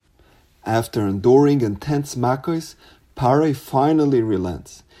After enduring intense makos, Paro finally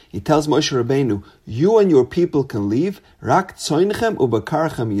relents. He tells Moshe Rabbeinu, you and your people can leave, rak tzoinchem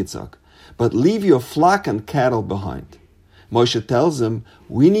ubakarchem yitzak, but leave your flock and cattle behind. Moshe tells him,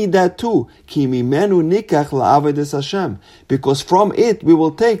 we need that too, ki mimenu nikach la'avodas Hashem, because from it we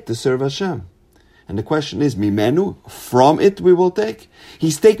will take to serve Hashem. And the question is, mimenu, from it we will take?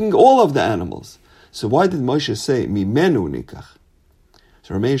 He's taking all of the animals. So why did Moshe say, mimenu nikach?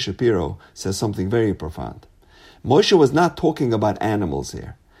 So Rameir Shapiro says something very profound. Moshe was not talking about animals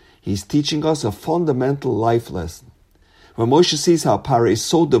here. He's teaching us a fundamental life lesson. When Moshe sees how Paro is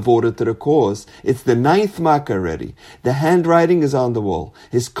so devoted to the cause, it's the 9th Makkah already. The handwriting is on the wall.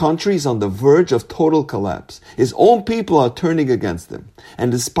 His country is on the verge of total collapse. His own people are turning against him.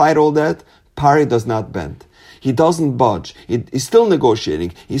 And despite all that, Paro does not bend. He doesn't budge. He's still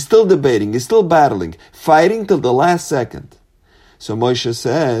negotiating. He's still debating. He's still battling, fighting till the last second. So Moshe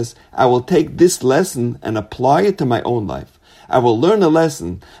says, I will take this lesson and apply it to my own life. I will learn a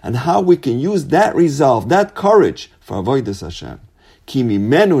lesson and how we can use that resolve, that courage for avodas Hashem. Ki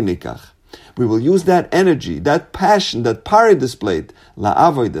mimenu nikach. We will use that energy, that passion that Paro displayed,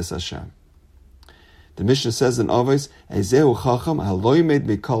 la'avodas Hashem. The Mishnah says in Avos, Ezehu chacham haloimed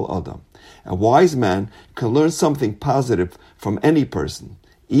mikol adam. A wise man can learn something positive from any person,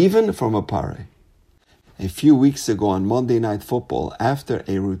 even from a Paro. A few weeks ago on Monday Night Football, after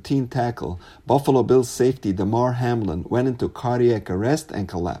a routine tackle, Buffalo Bills safety Damar Hamlin went into cardiac arrest and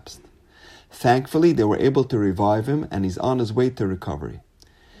collapsed. Thankfully, they were able to revive him and he's on his way to recovery.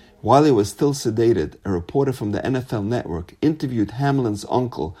 While he was still sedated, a reporter from the NFL Network interviewed Hamlin's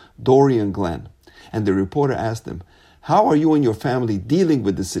uncle, Dorian Glenn, and the reporter asked him, how are you and your family dealing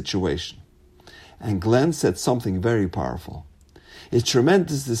with the situation? And Glenn said something very powerful. It's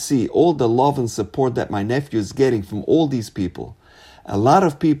tremendous to see all the love and support that my nephew is getting from all these people. A lot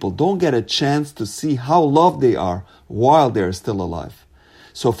of people don't get a chance to see how loved they are while they are still alive.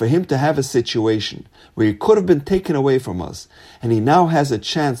 So for him to have a situation where he could have been taken away from us, and he now has a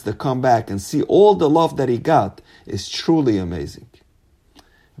chance to come back and see all the love that he got, is truly amazing.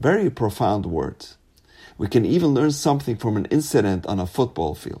 Very profound words. We can even learn something from an incident on a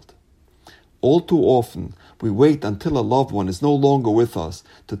football field. All too often, we wait until a loved one is no longer with us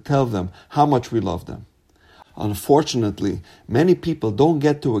to tell them how much we love them. Unfortunately, many people don't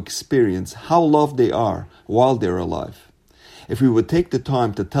get to experience how loved they are while they're alive. If we would take the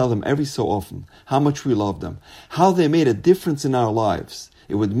time to tell them every so often how much we love them, how they made a difference in our lives,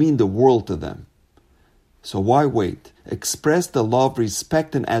 it would mean the world to them. So why wait? Express the love,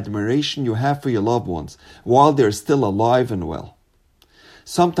 respect, and admiration you have for your loved ones while they're still alive and well.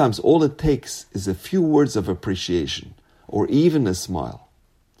 Sometimes all it takes is a few words of appreciation, or even a smile.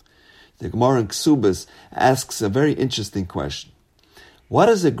 The Gemara in Ksubas asks a very interesting question. What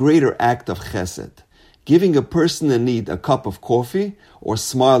is a greater act of chesed? Giving a person in need a cup of coffee, or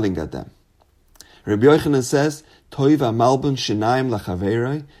smiling at them? Rabbi Yochanan says, Toiva malbun shinayim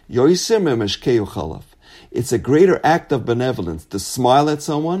lachaverei, yoiser memeshkeu chalav. It's a greater act of benevolence to smile at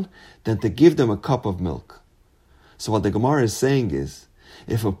someone than to give them a cup of milk. So what the Gemara is saying is,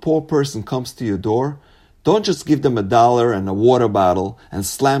 if a poor person comes to your door, don't just give them $1 and a water bottle and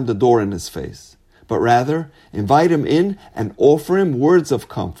slam the door in his face, but rather invite him in and offer him words of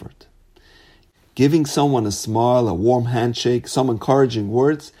comfort. Giving someone a smile, a warm handshake, some encouraging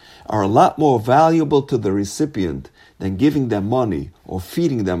words are a lot more valuable to the recipient than giving them money or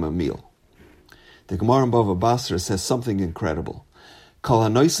feeding them a meal. The Gemara in Bava Basra says something incredible. Kol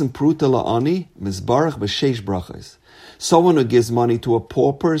hanoisen pruta la'ani mizbarach b'sheish brachos. Someone who gives money to a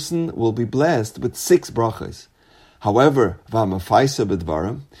poor person will be blessed with 6 brachos. However, v'hamafaisa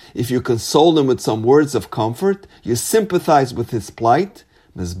b'dvarim, if you console him with some words of comfort, you sympathize with his plight,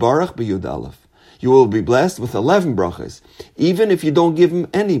 mizbarach b'yud aleph. You will be blessed with 11 brachos, even if you don't give him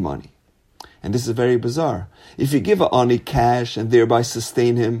any money. And this is very bizarre. If you give a ani cash and thereby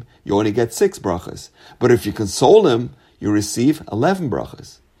sustain him, you only get 6 brachos. But if you console him, you receive 11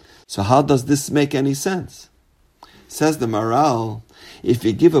 brachos. So how does this make any sense? Says the Maral, if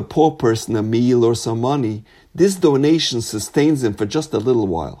you give a poor person a meal or some money, this donation sustains him for just a little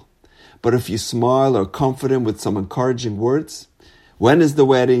while. But if you smile or comfort him with some encouraging words, when is the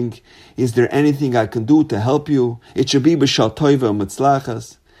wedding? Is there anything I can do to help you? It should be b'shah tova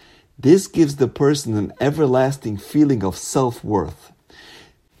u'mitzlachas. This gives the person an everlasting feeling of self-worth.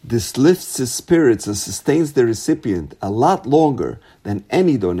 This lifts his spirits and sustains the recipient a lot longer than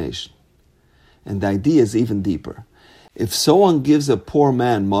any donation. And the idea is even deeper. If someone gives a poor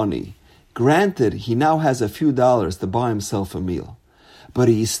man money, granted he now has a few dollars to buy himself a meal, but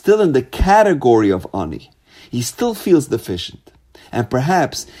he is still in the category of ani. He still feels deficient. And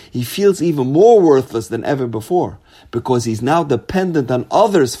perhaps he feels even more worthless than ever before, because he's now dependent on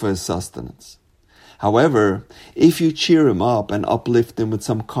others for his sustenance. However, if you cheer him up and uplift him with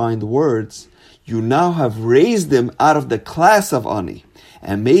some kind words, you now have raised him out of the class of ani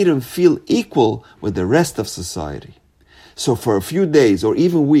and made him feel equal with the rest of society. So for a few days or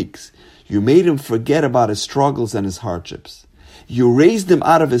even weeks, you made him forget about his struggles and his hardships. You raised him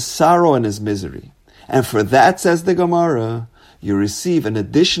out of his sorrow and his misery. And for that, says the Gemara, you receive an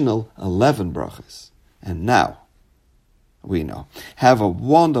additional 11 brachas. And now, we know. Have a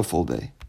wonderful day.